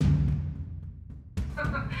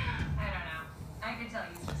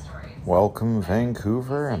Welcome,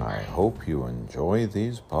 Vancouver, and I hope you enjoy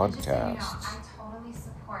these podcasts.